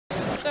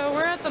So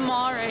we're at the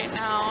mall right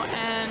now,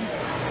 and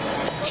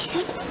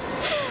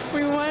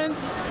we went.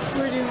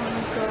 Where do you want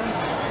to go?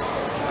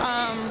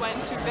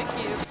 Went to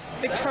Vicky's.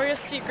 Victoria's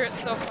Secret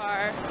so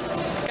far.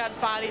 Got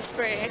body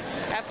spray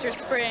after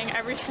spraying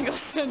every single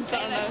scent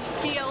on us.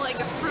 I feel like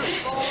a fruit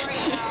bowl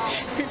right now.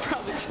 We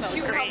probably smell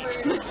great.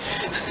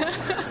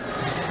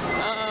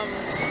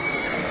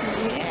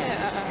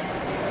 Yeah.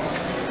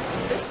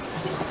 This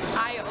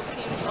aisle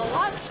seems a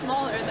lot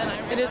smaller than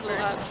I remember. It is a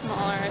lot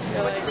smaller, I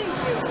feel like. What did they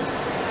do?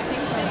 I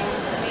think they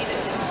made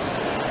it.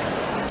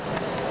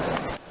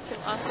 I feel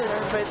awkward,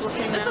 everybody's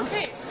looking now. It's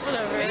okay.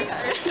 Whatever.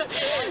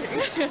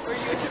 We're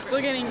YouTubers.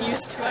 Still getting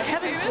used to it. I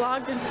haven't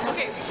vlogged in.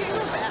 Okay, we can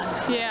go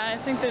back. Yeah, I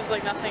think there's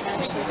like nothing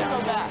actually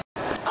down there.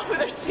 Oh,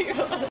 there's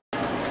people.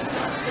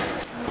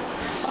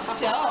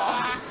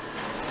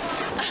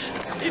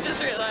 You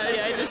just realized.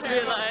 Yeah, I just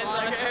realized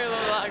I'm a terrible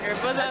vlogger,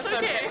 but that's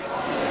okay.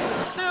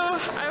 So,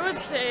 I would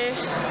say...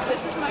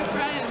 This is my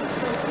friend.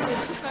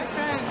 This is my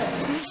friend.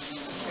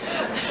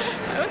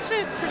 I would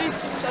say it's pretty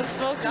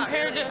successful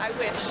compared to... I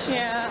wish.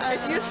 Yeah.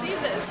 If you see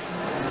this,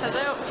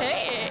 hello.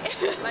 Hey!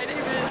 My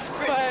name is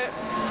But...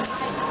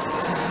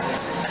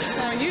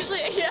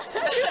 usually, yeah.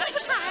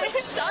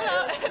 Shut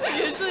up.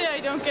 Usually I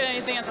don't get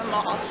anything at the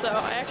mall, so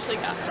I actually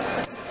got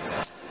something.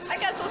 I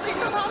got something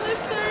from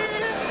Hollister.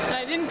 And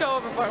I didn't go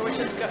overboard, which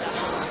is good.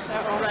 So,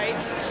 Right?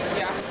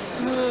 Yeah.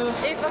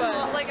 If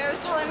like I was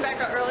telling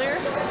Becca earlier,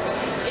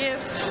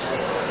 if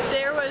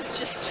there was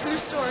just 2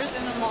 stores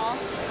in a mall,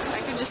 I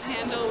could just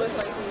handle with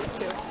like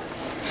these 2.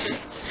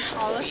 Just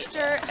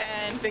Hollister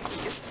and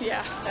Vicky's.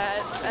 Yeah.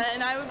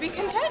 And I would be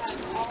content.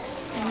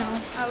 I know.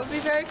 I would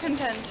be very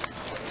content.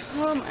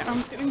 Oh, my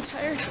arm's getting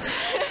tired.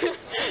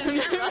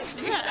 You're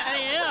rusty. I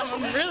am.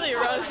 I'm really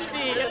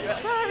rusty.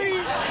 Sorry.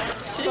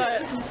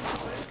 But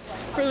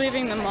we're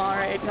leaving the mall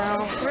right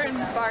now. We're in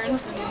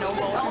Barnes and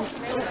Noble.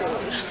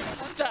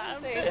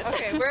 Stop.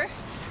 Okay, we're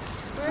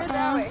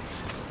that way.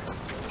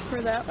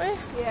 We're that way?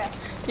 Yeah.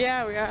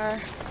 Yeah, we are.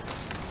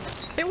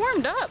 It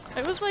warmed up.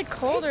 It was like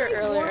colder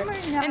earlier.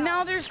 Now. And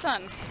now there's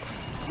sun.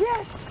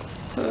 Yes.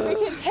 We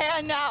can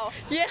tan now.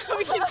 Yeah,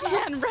 we can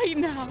tan right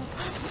now.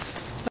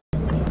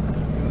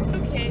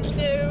 Okay,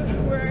 so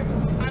we're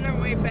on our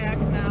way back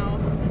now.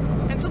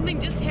 And something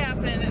just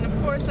happened, and of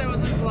course I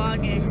wasn't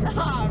vlogging.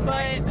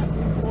 But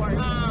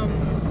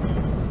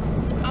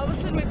all of a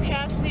sudden we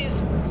passed these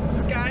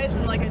guys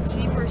in like a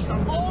Jeep or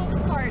something. Old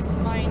parts,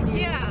 mind you.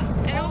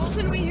 Yeah, and all of a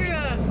sudden we hear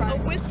a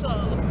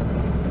whistle.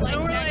 Like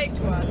and we're next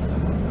like, to us.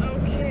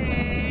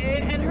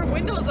 okay. And her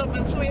window was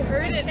open, so we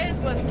heard it.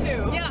 His was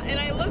too. Yeah, and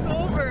I look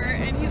over,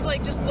 and he's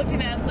like just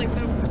looking at us like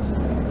the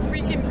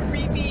freaking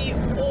creepy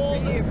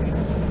old.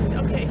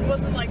 Okay, he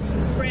wasn't like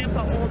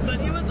grandpa old, but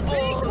he was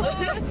old.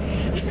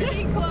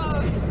 Pretty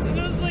close. And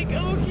I was like,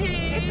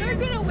 okay. If they're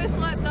gonna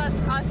whistle at us,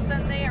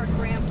 then they are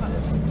grandpas.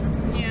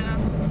 Yeah.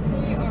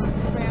 We are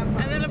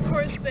grandpas. And then of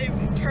course they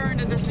turned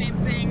at the same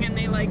thing, and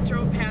they like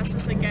drove past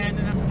us again.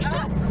 And I'm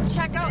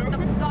check out the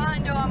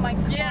Bondo on my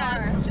car.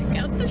 Yeah, check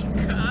out this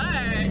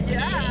car.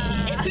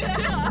 Yeah.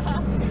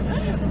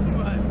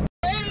 What?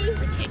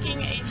 We're taking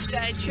a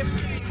side trip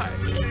to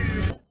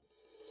Target.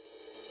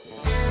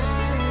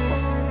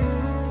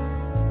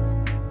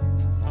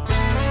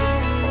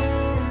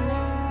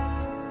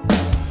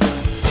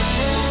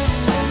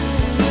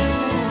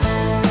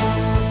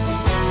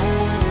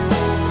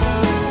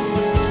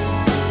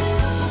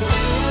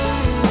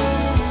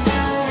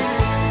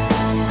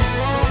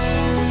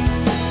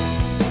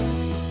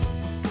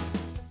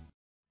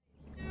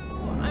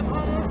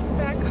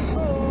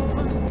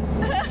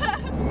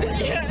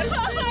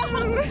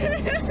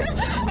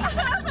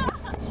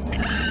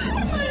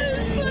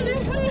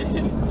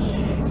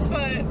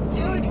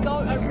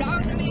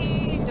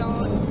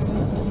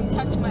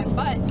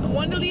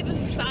 To leave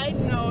a side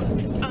note,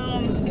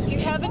 if you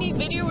have any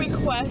video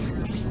requests,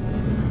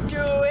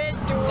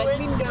 let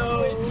me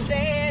know.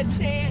 Say it.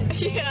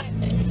 Yeah.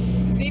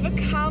 Leave a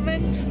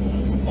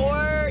comment,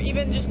 or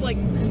even just like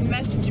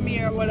message me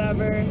or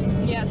whatever.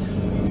 Yes.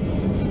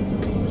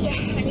 Yeah,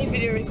 I need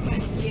video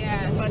requests.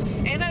 Yes.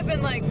 And I've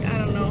been like, I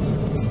don't know,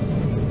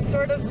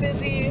 sort of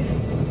busy.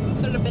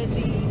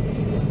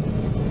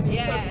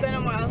 Yeah. So it's been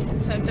a while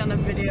since I've done a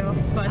video,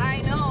 but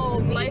I know.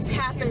 Life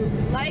happens.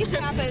 Life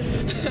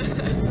happens.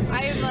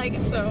 I am like,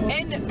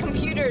 and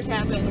computers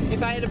happen.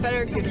 If I had a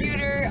better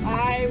computer,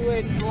 I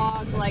would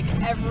vlog like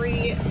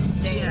every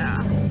day.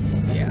 Yeah.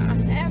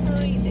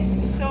 Every day.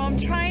 So I'm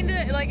trying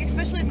to, like,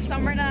 especially it's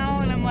summer now,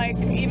 and I'm like,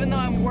 even though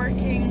I'm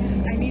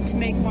working, I need to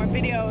make more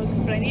videos,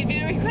 but I need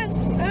video requests.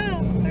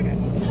 Oh, okay.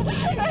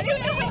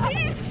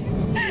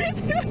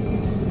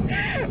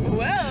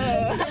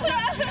 Well.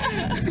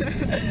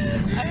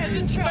 I had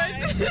to try.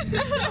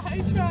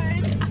 I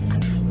tried.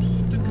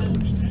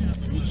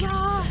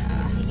 Yeah.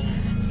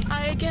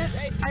 I guess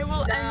I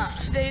will end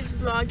today's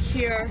vlog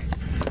here.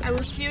 I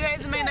will see you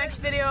guys in my next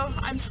video.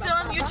 I'm still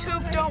on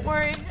YouTube, don't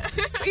worry.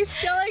 We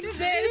still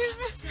exist.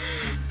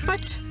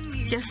 But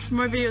yes,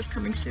 more videos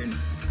coming soon.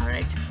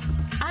 Alright.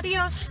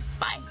 Adios.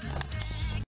 Bye.